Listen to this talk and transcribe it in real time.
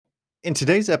In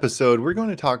today's episode, we're going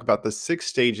to talk about the 6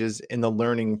 stages in the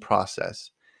learning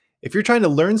process. If you're trying to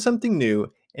learn something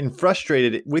new and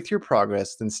frustrated with your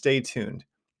progress, then stay tuned.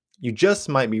 You just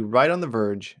might be right on the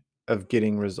verge of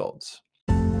getting results.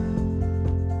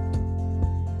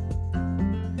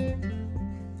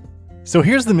 So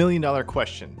here's the $1,000,000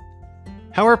 question.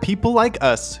 How are people like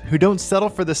us who don't settle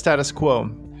for the status quo,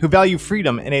 who value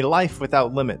freedom and a life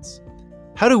without limits?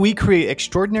 How do we create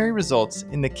extraordinary results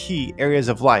in the key areas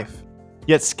of life,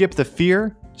 yet skip the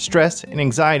fear, stress, and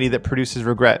anxiety that produces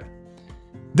regret?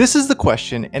 This is the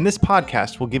question, and this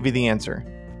podcast will give you the answer.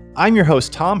 I'm your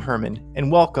host, Tom Herman,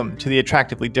 and welcome to the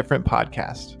Attractively Different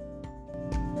podcast.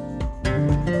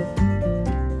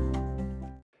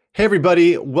 Hey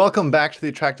everybody, welcome back to the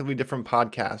Attractively Different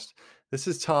podcast. This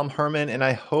is Tom Herman, and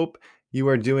I hope you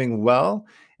are doing well.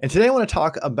 And today I want to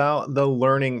talk about the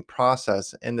learning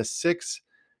process and the 6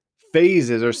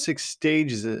 phases or 6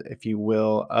 stages, if you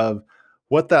will, of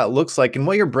what that looks like and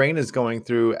what your brain is going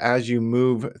through as you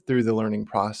move through the learning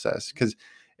process. Because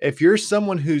if you're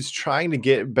someone who's trying to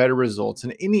get better results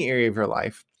in any area of your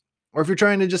life, or if you're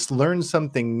trying to just learn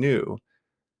something new,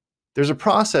 there's a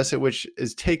process at which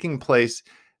is taking place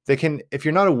that can, if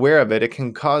you're not aware of it, it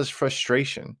can cause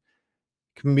frustration.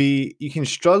 You can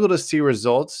struggle to see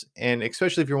results, and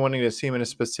especially if you're wanting to see them in a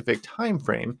specific time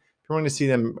frame, if you're wanting to see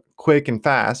them quick and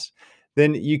fast,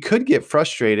 then you could get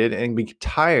frustrated and be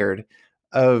tired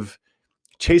of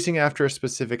chasing after a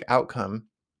specific outcome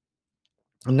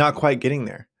and not quite getting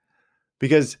there.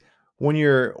 Because when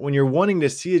you're wanting to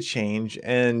see a change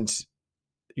and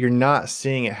you're not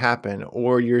seeing it happen,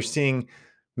 or you're seeing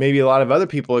maybe a lot of other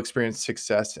people experience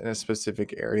success in a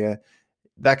specific area,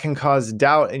 that can cause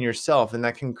doubt in yourself, and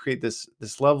that can create this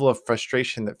level of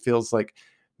frustration that feels like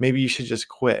maybe you should just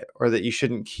quit or that you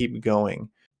shouldn't keep going.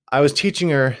 I was teaching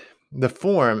her the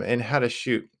form and how to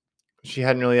shoot. She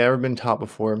hadn't really ever been taught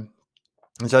before.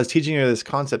 And so I was teaching her this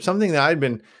concept, something that I'd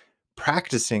been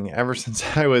practicing ever since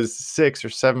I was 6 or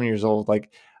 7 years old.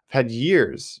 Like, I've had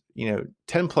years,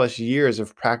 10 plus years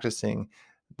of practicing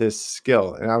this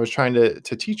skill. And I was trying to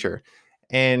teach her.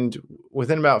 And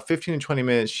within about 15 to 20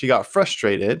 minutes, she got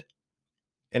frustrated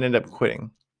and ended up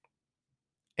quitting.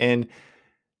 And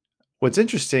what's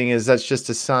interesting is that's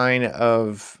just a sign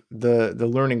of the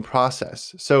learning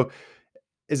process. So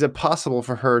is it possible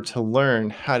for her to learn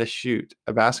how to shoot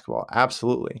a basketball?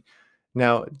 Absolutely.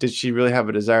 Now, did she really have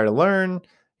a desire to learn?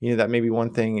 That maybe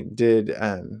one thing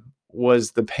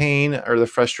was the pain or the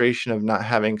frustration of not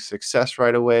having success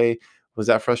right away. Was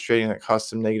that frustrating? That caused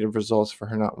some negative results for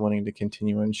her not wanting to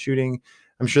continue on shooting.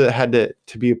 I'm sure that had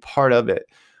to be a part of it.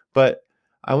 But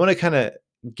I want to kind of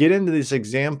get into this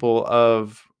example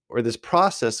or this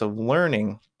process of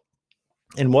learning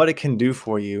and what it can do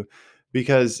for you.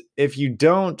 Because if you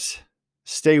don't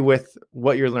stay with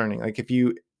what you're learning, like if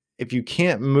you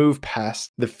can't move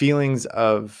past the feelings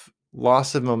of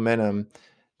loss of momentum,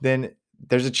 then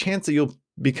there's a chance that you'll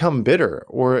become bitter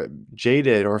or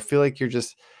jaded or feel like you're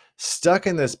just stuck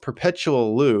in this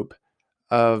perpetual loop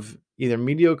of either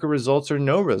mediocre results or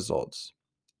no results.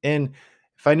 And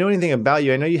if I know anything about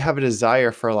you, I know you have a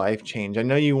desire for a life change. I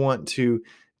know you want to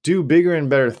do bigger and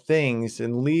better things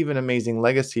and leave an amazing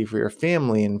legacy for your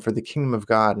family and for the kingdom of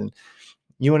God. And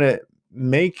you want to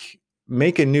make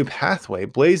a new pathway,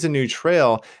 blaze a new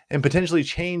trail, and potentially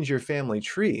change your family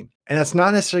tree. And that's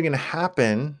not necessarily going to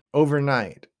happen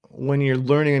overnight when you're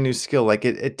learning a new skill. Like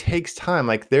it takes time.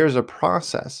 Like there's a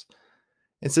process.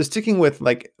 And so sticking with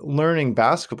like learning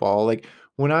basketball, like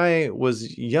when I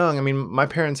was young, I mean, my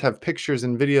parents have pictures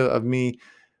and video of me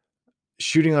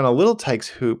shooting on a Little Tikes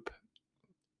hoop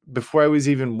before I was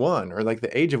even 1 or like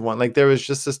the age of 1. Like there was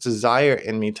just this desire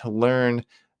in me to learn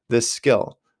this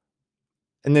skill.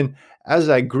 And then as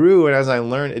I grew and as I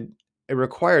learned, it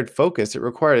required focus, it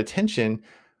required attention,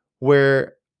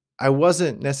 where I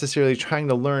wasn't necessarily trying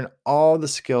to learn all the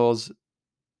skills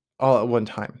all at one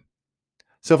time.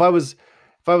 So if I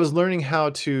was learning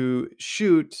how to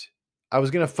shoot, I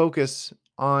was going to focus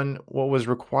on what was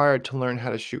required to learn how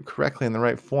to shoot correctly in the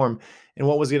right form and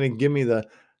what was going to give me the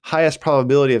highest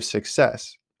probability of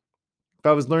success. If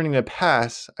I was learning to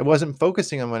pass, I wasn't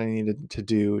focusing on what I needed to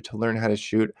do to learn how to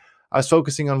shoot. I was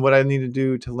focusing on what I needed to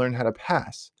do to learn how to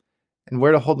pass and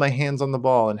where to hold my hands on the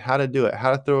ball and how to do it,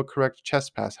 how to throw a correct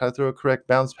chest pass, how to throw a correct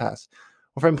bounce pass,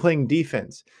 or if I'm playing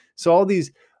defense. So all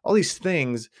these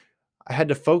things I had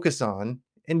to focus on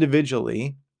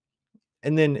individually.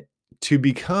 And then to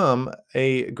become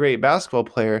a great basketball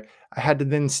player, I had to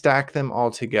then stack them all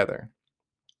together.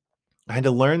 I had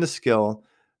to learn the skill,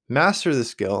 master the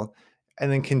skill,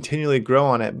 and then continually grow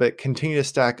on it, but continue to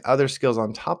stack other skills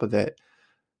on top of it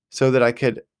so that I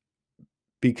could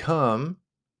become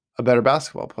a better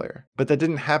basketball player. But that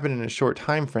didn't happen in a short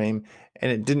time frame,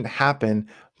 and it didn't happen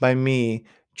by me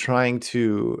trying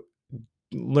to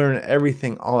learn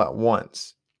everything all at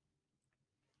once.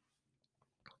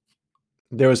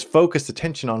 There was focused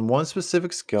attention on one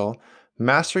specific skill,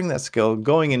 mastering that skill,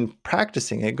 going and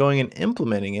practicing it, going and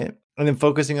implementing it, and then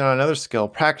focusing on another skill,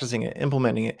 practicing it,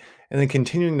 implementing it, and then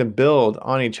continuing to build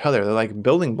on each other. They're like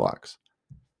building blocks.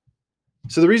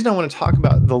 So the reason I want to talk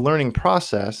about the learning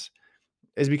process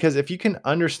is because if you can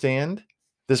understand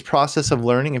this process of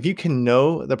learning, if you can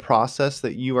know the process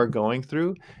that you are going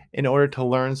through in order to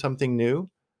learn something new,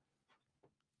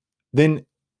 then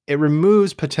it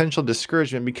removes potential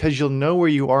discouragement because you'll know where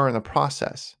you are in the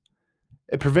process.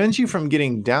 It prevents you from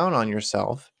getting down on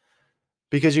yourself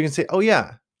because you can say, oh,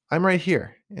 yeah, I'm right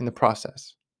here in the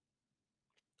process.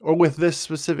 Or with this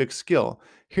specific skill,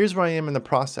 here's where I am in the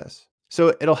process.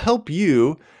 So it'll help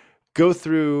you go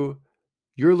through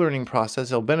your learning process.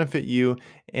 It'll benefit you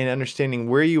in understanding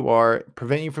where you are,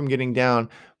 prevent you from getting down.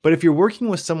 But if you're working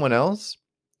with someone else,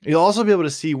 you'll also be able to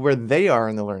see where they are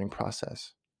in the learning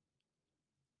process.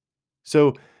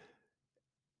 So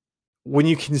when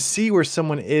you can see where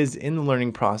someone is in the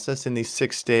learning process in these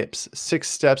six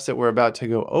steps that we're about to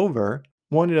go over,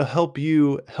 one, it'll help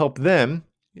you help them.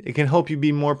 It can help you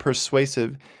be more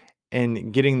persuasive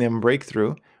in getting them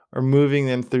breakthrough or moving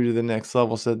them through to the next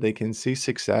level so that they can see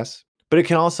success. But it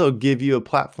can also give you a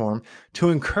platform to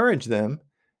encourage them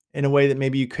in a way that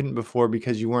maybe you couldn't before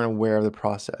because you weren't aware of the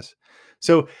process.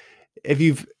 So if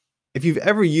you've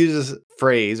ever used this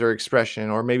phrase or expression,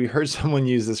 or maybe heard someone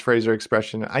use this phrase or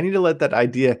expression, I need to let that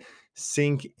idea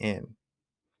sink in.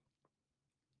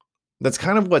 That's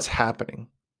kind of what's happening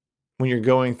when you're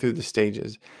going through the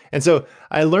stages. And so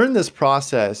I learned this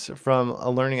process from a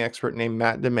learning expert named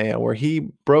Matt DeMeo, where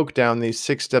he broke down these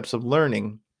 6 steps of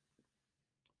learning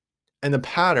and the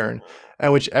pattern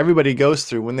at which everybody goes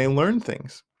through when they learn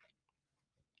things.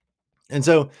 And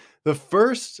so the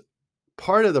first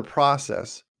part of the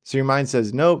process, so your mind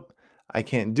says, nope, I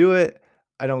can't do it,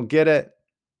 I don't get it,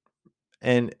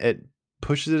 and it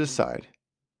pushes it aside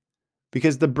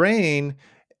because the brain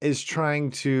is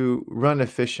trying to run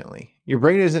efficiently. Your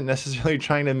brain isn't necessarily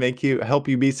trying to help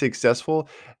you be successful.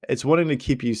 It's wanting to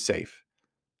keep you safe.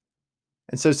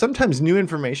 And so sometimes new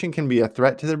information can be a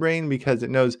threat to the brain because it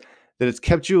knows that it's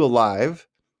kept you alive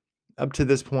up to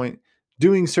this point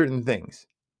doing certain things.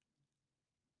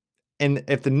 And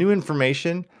if the new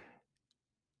information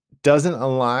doesn't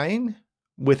align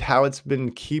with how it's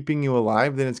been keeping you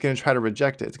alive, then it's going to try to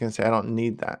reject it. It's going to say, I don't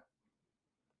need that.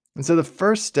 And so the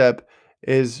first step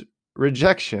is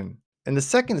rejection. And the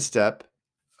second step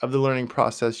of the learning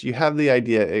process, you have the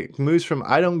idea. It moves from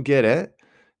I don't get it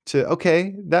to,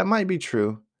 okay, that might be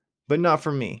true, but not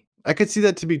for me. I could see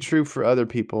that to be true for other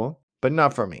people, but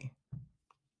not for me.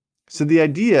 So the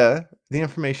idea, the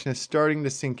information is starting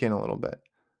to sink in a little bit.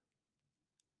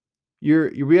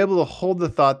 You're able to hold the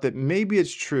thought that maybe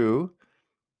it's true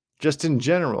just in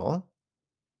general,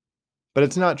 but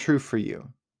it's not true for you.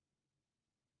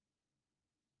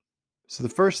 So the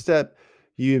first step,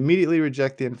 you immediately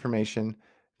reject the information.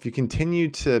 If you continue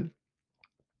to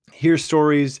hear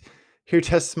stories, hear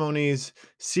testimonies,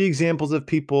 see examples of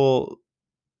people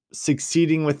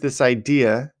succeeding with this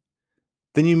idea,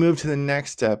 then you move to the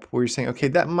next step where you're saying, okay,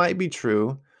 that might be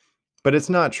true, but it's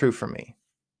not true for me.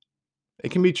 It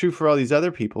can be true for all these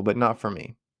other people, but not for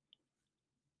me.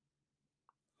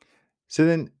 So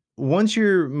then once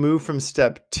you're moved from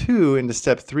step 2 into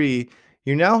step 3,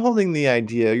 you're now holding the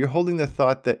idea, you're holding the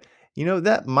thought that,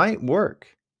 that might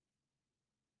work,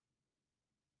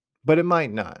 but it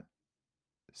might not.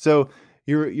 So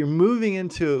you're moving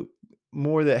into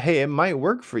more that, hey, it might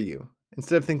work for you.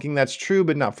 Instead of thinking that's true,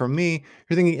 but not for me,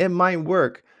 you're thinking it might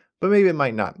work, but maybe it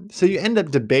might not. So you end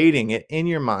up debating it in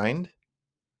your mind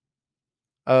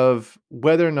of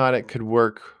whether or not it could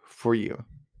work for you.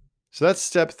 So that's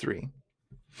step 3.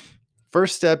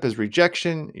 First step is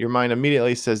rejection. Your mind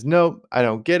immediately says, nope, I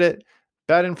don't get it.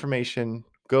 Bad information,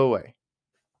 go away.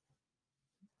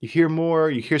 You hear more,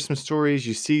 you hear some stories,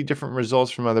 you see different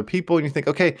results from other people, and you think,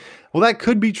 okay, well, that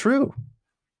could be true,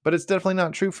 but it's definitely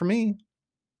not true for me.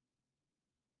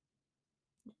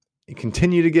 You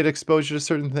continue to get exposure to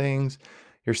certain things,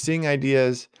 you're seeing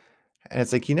ideas, and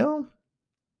it's like,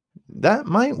 that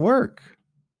might work,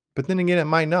 but then again, it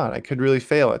might not. I could really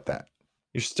fail at that.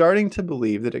 You're starting to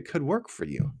believe that it could work for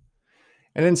you.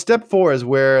 And then step 4 is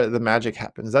where the magic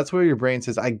happens. That's where your brain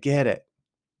says, I get it.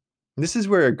 And this is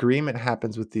where agreement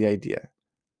happens with the idea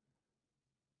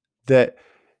that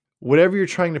whatever you're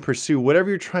trying to pursue, whatever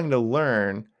you're trying to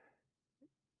learn,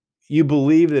 you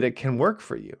believe that it can work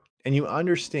for you. And you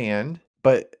understand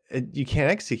but you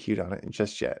can't execute on it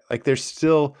just yet. Like there's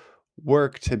still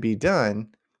work to be done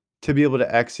to be able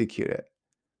to execute it.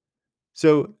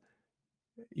 So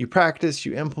you practice,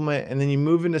 you implement, and then you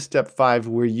move into step 5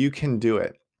 where you can do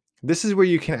it. This is where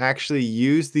you can actually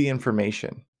use the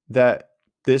information that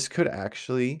this could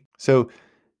actually. So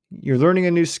you're learning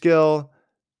a new skill,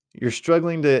 you're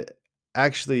struggling to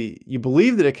actually, you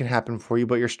believe that it can happen for you,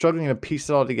 but you're struggling to piece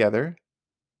it all together.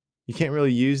 You can't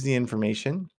really use the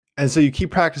information. And so you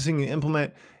keep practicing and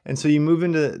implement. And so you move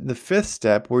into the 5th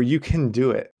step where you can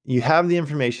do it. You have the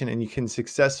information and you can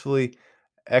successfully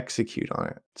execute on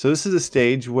it. So this is a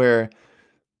stage where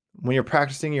when you're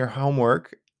practicing your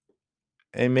homework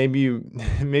and maybe you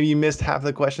maybe you missed half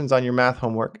the questions on your math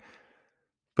homework,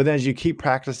 but then as you keep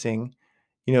practicing,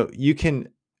 you can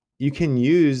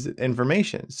use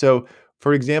information. So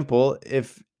for example,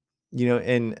 if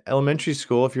in elementary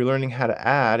school, if you're learning how to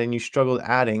add and you struggled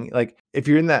adding, like if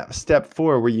you're in that step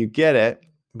 4 where you get it,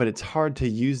 but it's hard to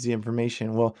use the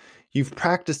information, well, you've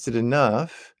practiced it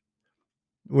enough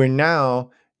where now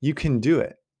you can do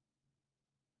it.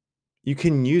 You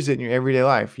can use it in your everyday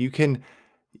life. You can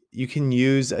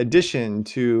use addition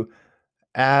to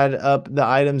add up the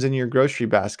items in your grocery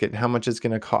basket and how much it's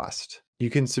going to cost. You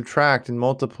can subtract and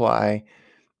multiply,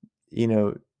 you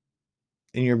know,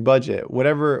 in your budget.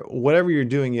 Whatever you're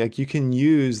doing, like you can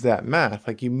use that math.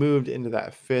 Like you moved into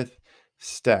that 5th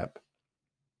step.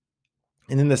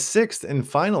 And then the 6th and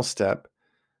final step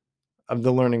of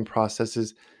the learning process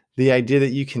is the idea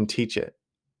that you can teach it.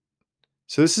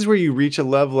 So this is where you reach a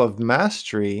level of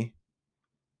mastery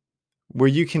where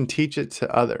you can teach it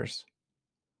to others.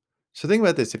 So think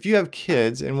about this. If you have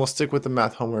kids, and we'll stick with the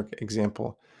math homework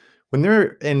example, when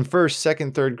they're in first,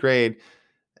 second, third grade,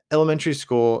 elementary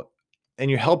school, and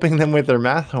you're helping them with their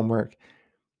math homework,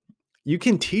 you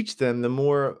can teach them the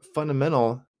more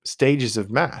fundamental stages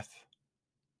of math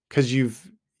because you've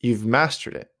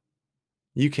mastered it.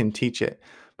 You can teach it.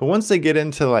 But once they get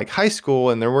into like high school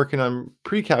and they're working on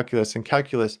pre-calculus and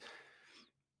calculus,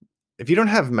 if you don't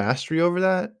have mastery over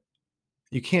that,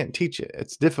 you can't teach it.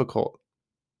 It's difficult.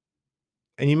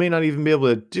 And you may not even be able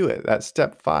to do it. That's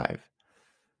step 5.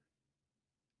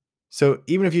 So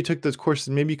even if you took those courses,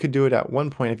 maybe you could do it at one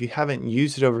point. If you haven't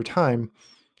used it over time,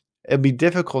 it'd be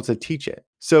difficult to teach it.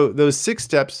 So those 6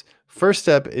 steps, first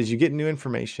step is you get new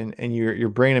information and your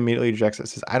brain immediately rejects it,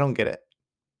 says, I don't get it.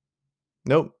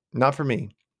 Nope, not for me.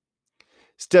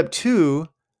 Step 2,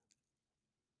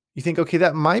 you think, okay,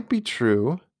 that might be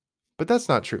true, but that's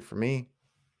not true for me.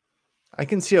 I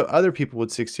can see how other people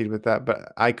would succeed with that,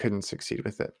 but I couldn't succeed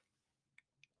with it.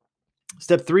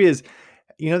 Step 3 is,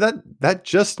 that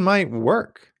just might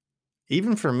work,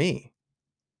 even for me.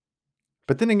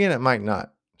 But then again, it might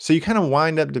not. So you kind of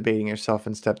wind up debating yourself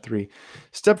in step 3.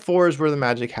 Step 4 is where the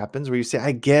magic happens, where you say,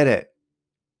 I get it.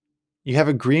 You have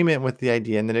agreement with the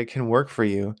idea and that it can work for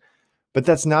you, but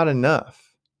that's not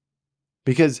enough.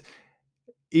 Because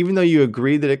even though you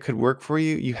agree that it could work for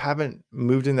you, you haven't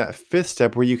moved in that 5th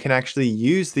step where you can actually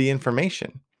use the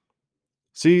information.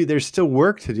 So there's still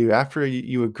work to do after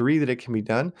you agree that it can be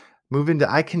done. Move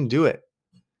into I can do it.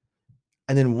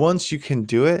 And then once you can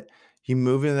do it, you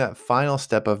move into that final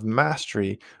step of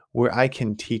mastery where I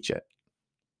can teach it.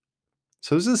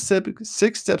 So those are the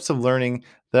 6 steps of learning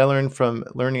that I learned from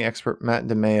learning expert Matt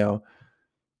DeMeo.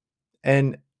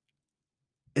 And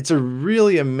it's a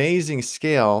really amazing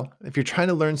scale if you're trying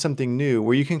to learn something new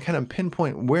where you can kind of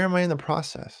pinpoint, where am I in the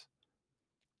process?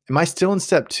 Am I still in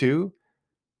step 2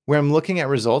 where I'm looking at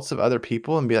results of other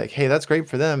people and be like, hey, that's great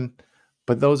for them,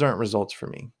 but those aren't results for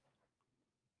me?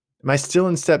 Am I still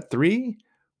in step 3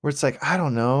 where it's like, I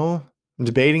don't know, I'm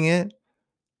debating it.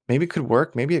 Maybe it could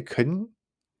work, maybe it couldn't.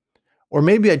 Or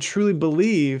maybe I truly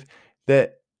believe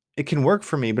that it can work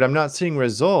for me, but I'm not seeing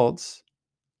results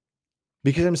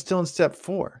because I'm still in step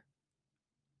 4.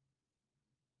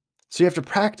 So you have to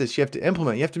practice, you have to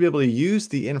implement, you have to be able to use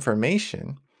the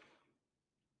information,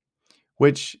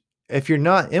 which if you're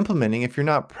not implementing, if you're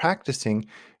not practicing,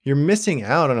 you're missing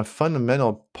out on a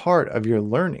fundamental part of your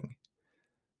learning.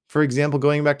 For example,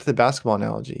 going back to the basketball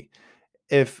analogy,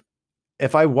 if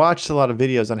I watched a lot of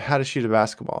videos on how to shoot a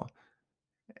basketball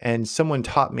and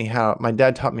my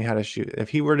dad taught me how to shoot it, if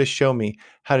he were to show me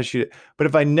how to shoot it, but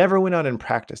if I never went out and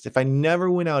practiced, if I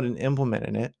never went out and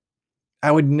implemented it,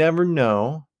 I would never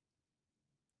know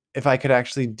if I could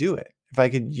actually do it, if I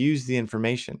could use the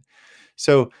information.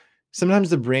 So sometimes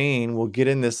the brain will get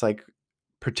in this like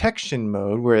protection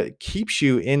mode where it keeps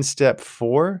you in step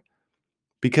 4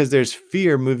 because there's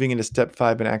fear moving into step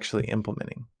 5 and actually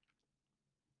implementing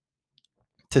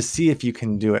to see if you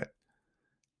can do it.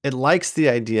 It likes the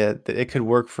idea that it could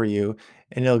work for you,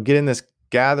 and it'll get in this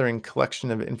gathering collection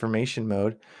of information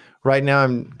mode. Right now,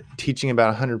 I'm teaching about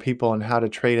 100 people on how to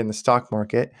trade in the stock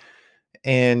market.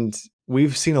 And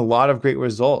we've seen a lot of great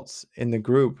results in the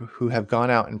group who have gone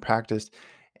out and practiced.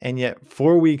 And yet,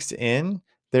 4 weeks in,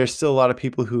 there's still a lot of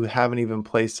people who haven't even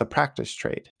placed a practice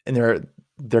trade. And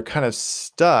they're kind of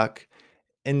stuck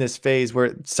in this phase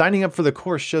where signing up for the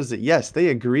course shows that, yes, they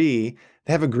agree,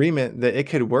 they have agreement that it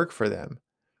could work for them.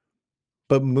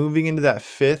 But moving into that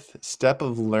fifth step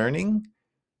of learning,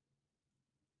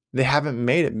 they haven't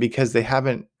made it because they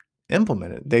haven't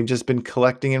implemented. They've just been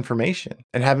collecting information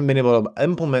and haven't been able to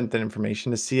implement that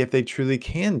information to see if they truly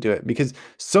can do it, because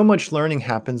so much learning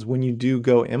happens when you do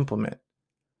go implement.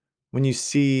 When you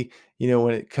see,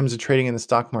 when it comes to trading in the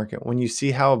stock market, when you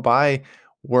see how a buy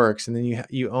works, and then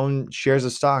you own shares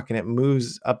of stock and it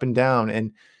moves up and down,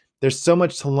 and there's so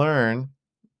much to learn.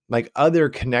 Like, other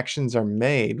connections are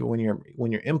made when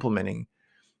you're implementing.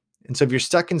 And so if you're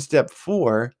stuck in step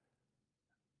 4,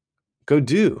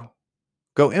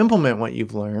 go implement what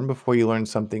you've learned before you learn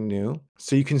something new,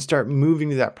 so you can start moving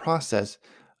to that process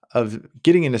of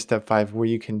getting into step 5 where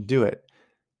you can do it.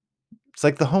 It's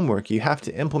like the homework. You have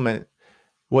to implement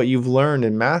what you've learned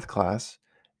in math class.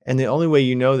 And the only way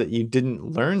you know that you didn't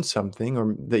learn something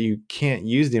or that you can't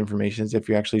use the information is if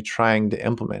you're actually trying to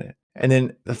implement it. And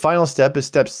then the final step is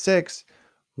step 6,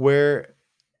 where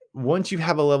once you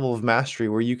have a level of mastery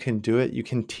where you can do it, you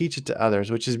can teach it to others,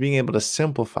 which is being able to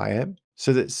simplify it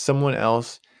so that someone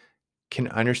else can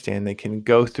understand. They can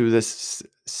go through this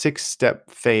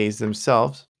 6-step phase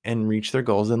themselves and reach their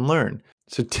goals and learn.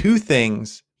 So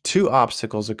two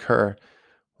obstacles occur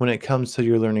when it comes to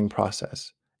your learning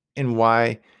process and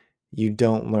why you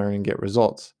don't learn and get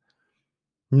results.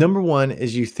 Number 1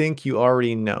 is you think you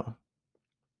already know.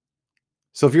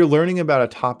 So if you're learning about a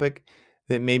topic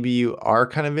that maybe you are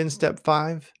kind of in step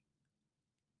 5,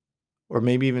 or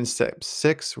maybe even step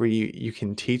 6 where you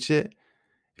can teach it,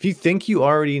 if you think you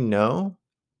already know,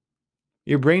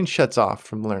 your brain shuts off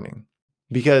from learning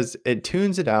because it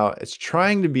tunes it out. It's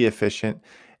trying to be efficient,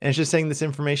 and it's just saying this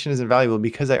information isn't valuable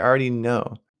because I already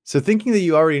know. So thinking that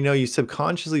you already know, you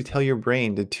subconsciously tell your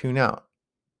brain to tune out.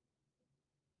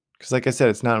 Because like I said,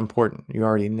 it's not important. You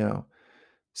already know.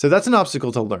 So that's an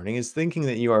obstacle to learning, is thinking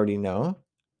that you already know.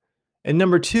 And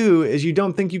number 2 is you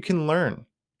don't think you can learn.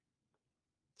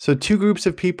 So 2 groups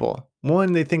of people.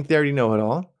 1, they think they already know it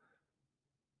all.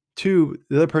 2,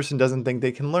 the other person doesn't think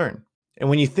they can learn. And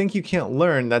when you think you can't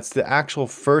learn, that's the actual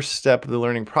first step of the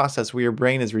learning process, where your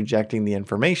brain is rejecting the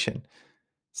information,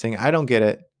 saying, I don't get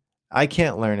it. I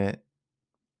can't learn it.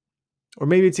 Or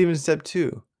maybe it's even step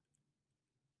 2,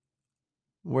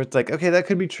 where it's like, okay, that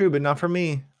could be true, but not for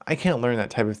me. I can't learn that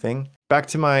type of thing. Back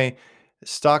to my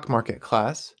stock market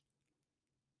class.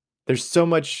 There's so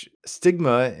much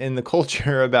stigma in the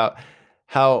culture about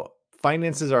how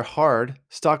finances are hard,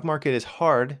 stock market is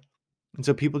hard, and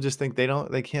so people just think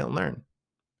they can't learn.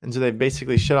 And so they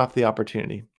basically shut off the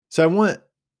opportunity. So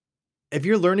if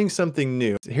you're learning something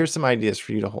new, here's some ideas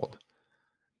for you to hold.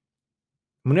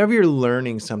 Whenever you're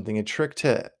learning something, a trick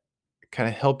to kind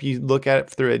of help you look at it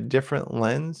through a different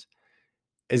lens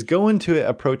is go into it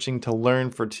approaching to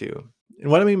learn for 2. And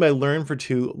what I mean by learn for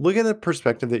 2, look at the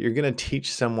perspective that you're going to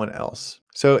teach someone else.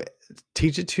 So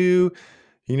teach it to,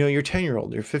 your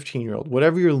 10-year-old, your 15-year-old,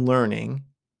 whatever you're learning.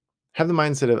 Have the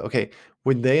mindset of, okay,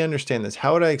 would they understand this?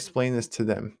 How would I explain this to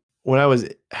them? When I was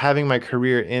having my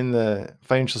career in the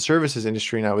financial services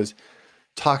industry and I was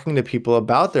talking to people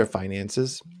about their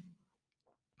finances,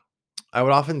 I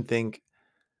would often think,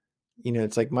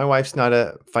 it's like, my wife's not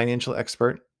a financial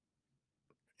expert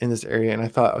in this area. And I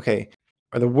thought, okay,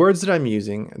 are the words that I'm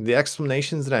using, the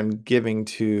explanations that I'm giving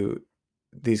to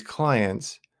these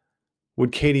clients,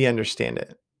 would Katie understand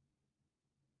it?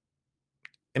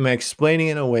 Am I explaining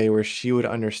it in a way where she would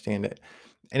understand it?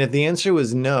 And if the answer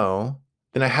was no,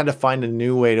 then I had to find a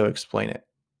new way to explain it.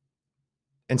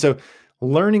 And so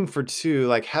learning for 2,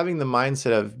 like having the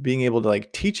mindset of being able to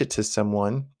like teach it to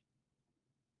someone,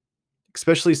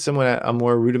 especially someone at a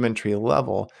more rudimentary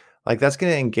level, like that's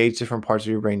going to engage different parts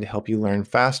of your brain to help you learn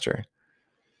faster.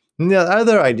 And the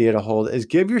other idea to hold is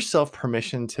give yourself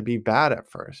permission to be bad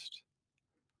at first.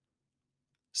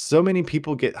 So many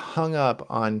people get hung up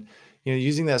on,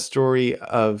 using that story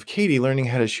of Katie learning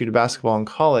how to shoot a basketball in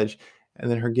college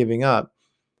and then her giving up.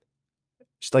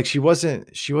 She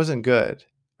wasn't good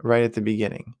right at the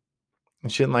beginning,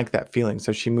 and she didn't like that feeling,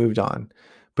 so she moved on.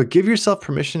 But give yourself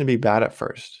permission to be bad at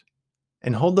first,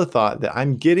 and hold the thought that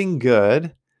I'm getting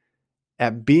good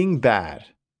at being bad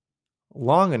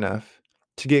long enough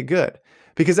to get good,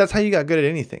 because that's how you got good at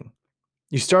anything.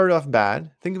 You started off bad.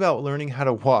 Think about learning how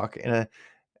to walk in a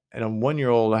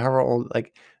 1-year-old, however old,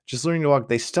 like just learning to walk,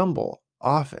 they stumble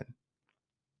often.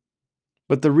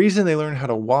 But the reason they learn how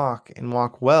to walk and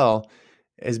walk well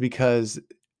is because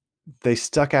they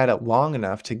stuck at it long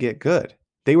enough to get good.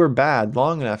 They were bad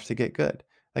long enough to get good.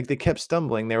 Like they kept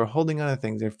stumbling, they were holding on to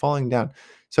things, they're falling down.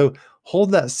 So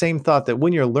hold that same thought that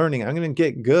when you're learning, I'm going to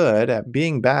get good at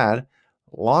being bad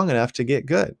long enough to get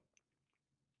good.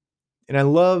 And I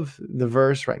love the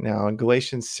verse right now in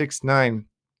Galatians 6:9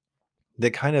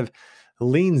 that kind of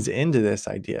leans into this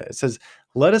idea. It says,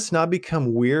 "Let us not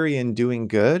become weary in doing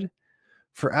good,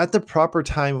 for at the proper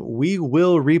time we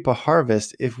will reap a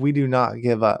harvest if we do not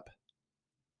give up."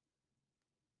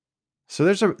 So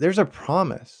there's a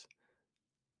promise.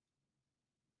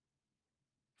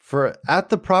 For at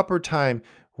the proper time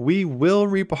we will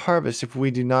reap a harvest if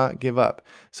we do not give up.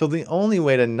 So the only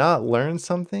way to not learn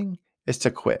something is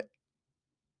to quit.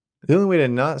 The only way to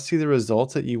not see the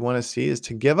results that you want to see is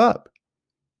to give up.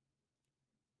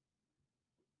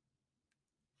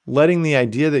 Letting the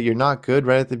idea that you're not good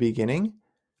right at the beginning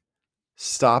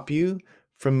stop you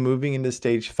from moving into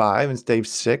stage 5 and stage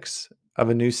 6 of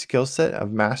a new skill set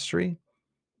of mastery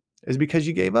is because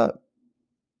you gave up.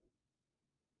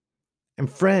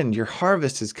 And friend, your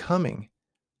harvest is coming.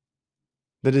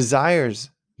 The desires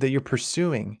that you're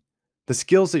pursuing, the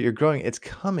skills that you're growing, it's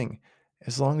coming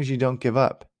as long as you don't give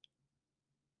up.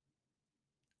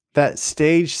 That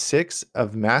stage 6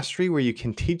 of mastery where you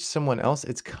can teach someone else,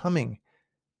 it's coming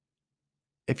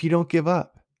if you don't give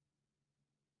up.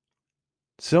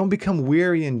 So don't become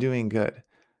weary in doing good.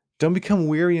 Don't become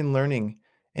weary in learning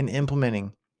and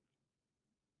implementing.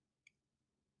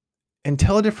 And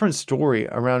tell a different story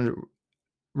around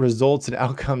results and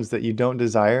outcomes that you don't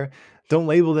desire. Don't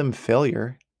label them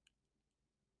failure.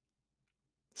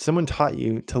 Someone taught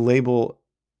you to label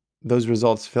those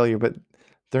results failure, but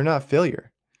they're not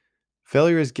failure.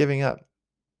 Failure is giving up.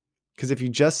 Because if you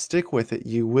just stick with it,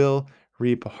 you will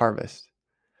reap a harvest.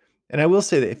 And I will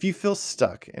say that if you feel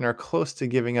stuck and are close to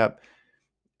giving up,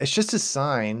 it's just a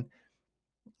sign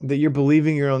that you're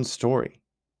believing your own story.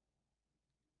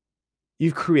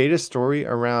 You've created a story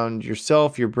around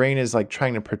yourself. Your brain is like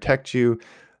trying to protect you,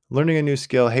 learning a new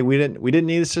skill. Hey, we didn't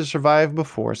need this to survive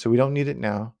before, so we don't need it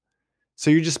now.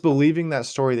 So you're just believing that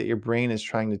story that your brain is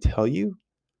trying to tell you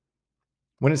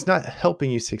when it's not helping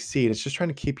you succeed. It's just trying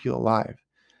to keep you alive.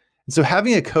 And so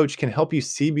having a coach can help you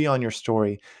see beyond your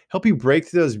story, help you break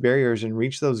through those barriers and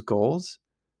reach those goals.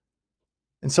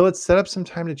 And so let's set up some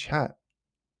time to chat.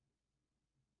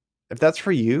 If that's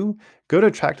for you, go to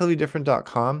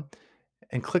attractivelydifferent.com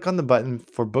and click on the button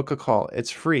for book a call.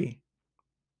 It's free.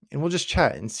 And we'll just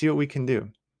chat and see what we can do.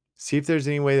 See if there's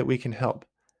any way that we can help.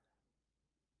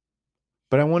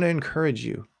 But I want to encourage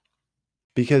you,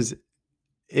 because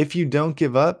if you don't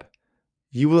give up,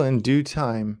 you will in due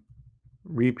time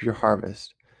reap your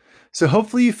harvest. So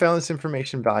hopefully you found this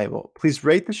information valuable. Please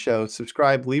rate the show,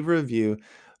 subscribe, leave a review.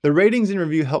 The ratings and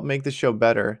review help make the show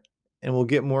better, and we'll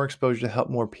get more exposure to help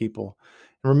more people.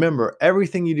 And remember,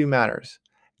 everything you do matters.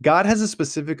 God has a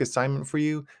specific assignment for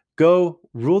you. Go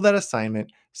rule that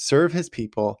assignment, serve his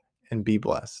people, and be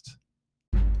blessed.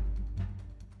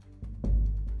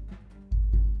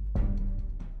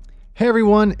 Hey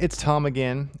everyone, it's Tom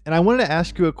again, and I wanted to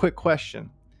ask you a quick question.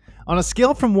 On a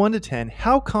scale from 1 to 10,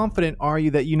 how confident are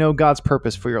you that you know God's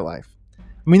purpose for your life?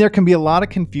 I mean, there can be a lot of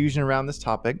confusion around this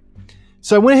topic,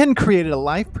 so I went ahead and created a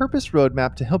life purpose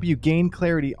roadmap to help you gain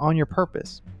clarity on your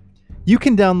purpose. You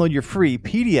can download your free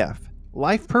PDF,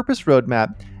 Life Purpose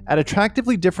Roadmap, at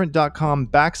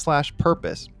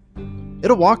attractivelydifferent.com/purpose.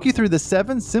 It'll walk you through the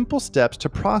 7 simple steps to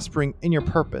prospering in your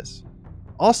purpose.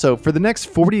 Also, for the next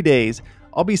 40 days,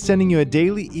 I'll be sending you a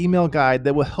daily email guide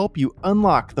that will help you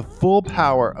unlock the full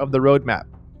power of the roadmap.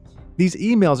 These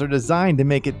emails are designed to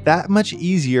make it that much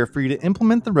easier for you to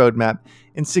implement the roadmap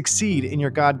and succeed in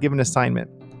your God-given assignment.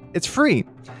 It's free.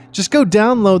 Just go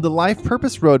download the Life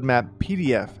Purpose Roadmap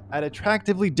PDF at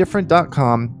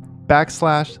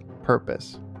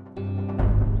attractivelydifferent.com/purpose.